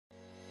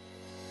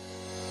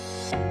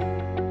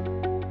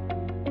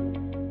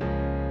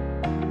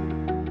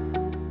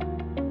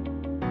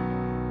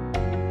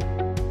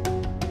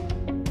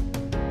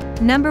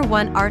Number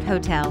 1 Art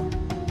Hotel.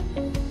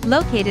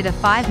 Located a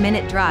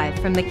 5-minute drive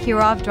from the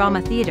Kirov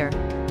Drama Theater,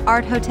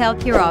 Art Hotel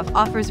Kirov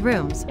offers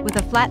rooms with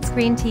a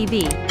flat-screen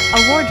TV,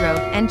 a wardrobe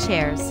and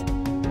chairs.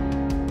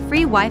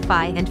 Free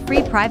Wi-Fi and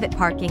free private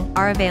parking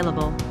are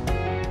available.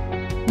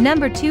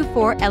 Number 2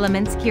 4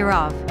 Elements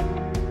Kirov.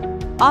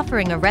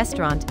 Offering a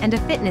restaurant and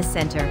a fitness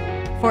center,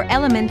 4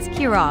 Elements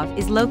Kirov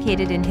is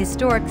located in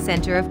historic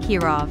center of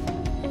Kirov.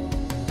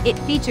 It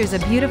features a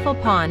beautiful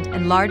pond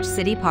and large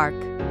city park.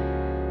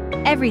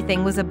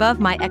 Everything was above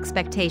my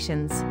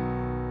expectations.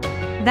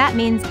 That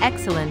means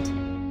excellent.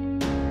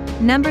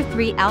 Number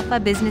 3 Alpha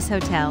Business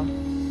Hotel.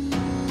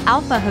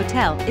 Alpha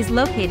Hotel is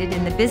located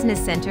in the business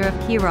center of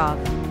Kirov.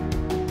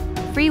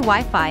 Free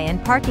Wi-Fi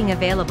and parking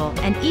available,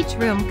 and each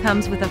room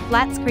comes with a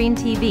flat-screen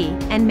TV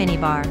and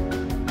minibar.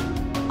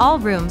 All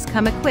rooms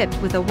come equipped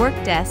with a work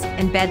desk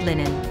and bed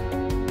linen.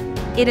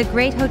 It a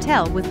great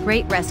hotel with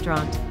great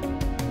restaurant.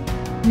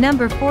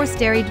 Number 4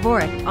 Stary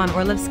Dvorak on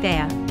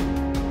Orlovskaya.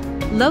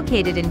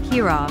 Located in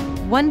Kirov,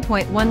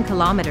 1.1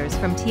 kilometers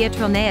from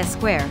Teatralnaya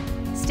Square,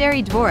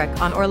 Stary Dvorak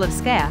on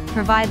Orlovskaya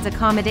provides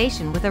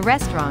accommodation with a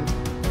restaurant,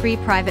 free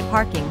private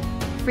parking,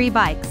 free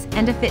bikes,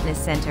 and a fitness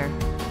center.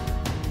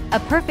 A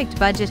perfect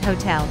budget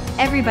hotel,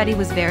 everybody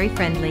was very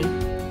friendly.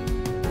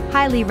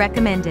 Highly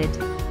recommended.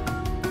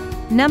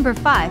 Number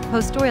 5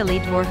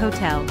 Postoyali Dvor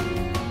Hotel.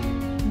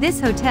 This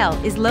hotel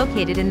is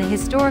located in the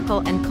historical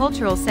and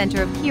cultural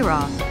center of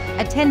Kirov,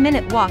 a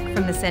 10-minute walk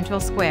from the central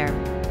square.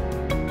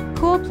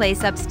 Cool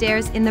place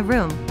upstairs in the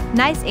room,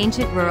 nice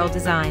ancient rural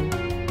design.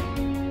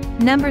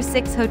 Number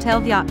 6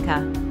 Hotel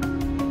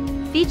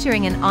Vyatka.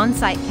 Featuring an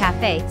on-site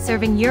cafe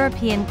serving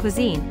European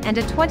cuisine and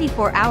a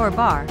 24-hour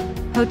bar,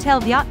 Hotel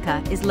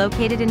Vyatka is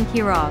located in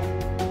Kirov.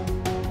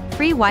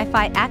 Free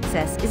Wi-Fi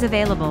access is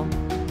available.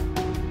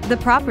 The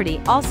property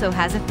also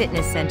has a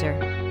fitness center.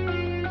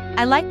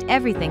 I liked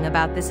everything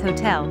about this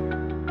hotel.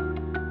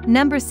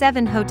 Number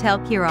 7 Hotel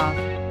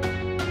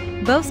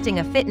Kirov. Boasting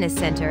a fitness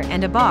center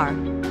and a bar,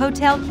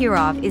 Hotel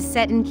Kirov is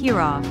set in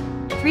Kirov,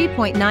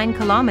 3.9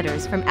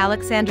 kilometers from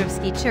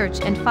Alexandrovsky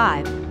Church and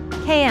 5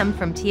 km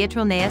from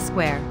Teatralnaya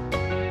Square.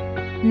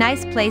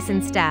 Nice place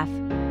and staff.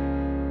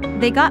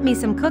 They got me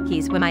some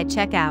cookies when I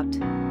check out.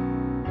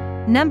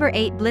 Number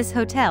 8 Bliss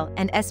Hotel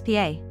and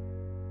SPA.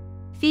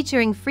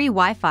 Featuring free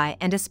Wi-Fi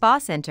and a spa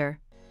center,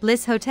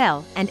 Bliss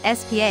Hotel and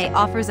SPA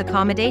offers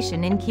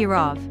accommodation in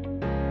Kirov.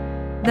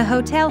 The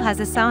hotel has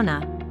a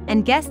sauna,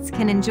 and guests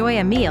can enjoy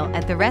a meal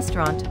at the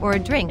restaurant or a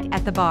drink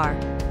at the bar.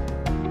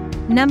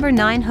 Number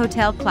 9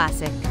 Hotel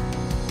Classic.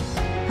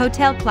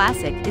 Hotel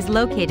Classic is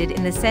located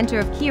in the center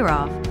of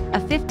Kirov, a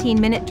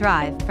 15-minute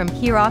drive from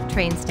Kirov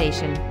train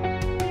station.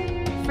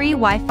 Free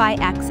Wi-Fi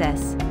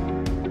access.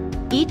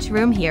 Each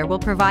room here will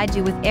provide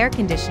you with air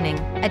conditioning,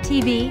 a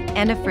TV,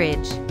 and a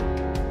fridge.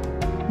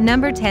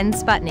 Number 10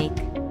 Sputnik.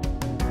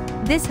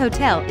 This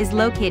hotel is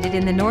located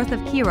in the north of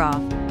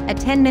Kirov, a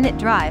 10-minute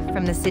drive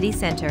from the city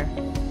center.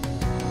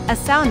 A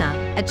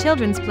sauna, a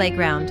children's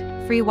playground,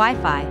 free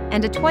Wi-Fi,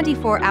 and a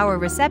 24-hour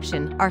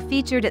reception are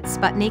featured at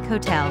Sputnik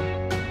Hotel.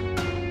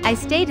 I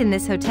stayed in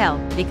this hotel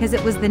because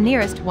it was the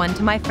nearest one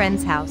to my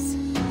friend's house.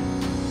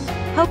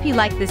 Hope you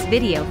like this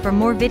video. For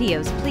more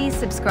videos, please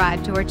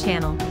subscribe to our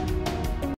channel.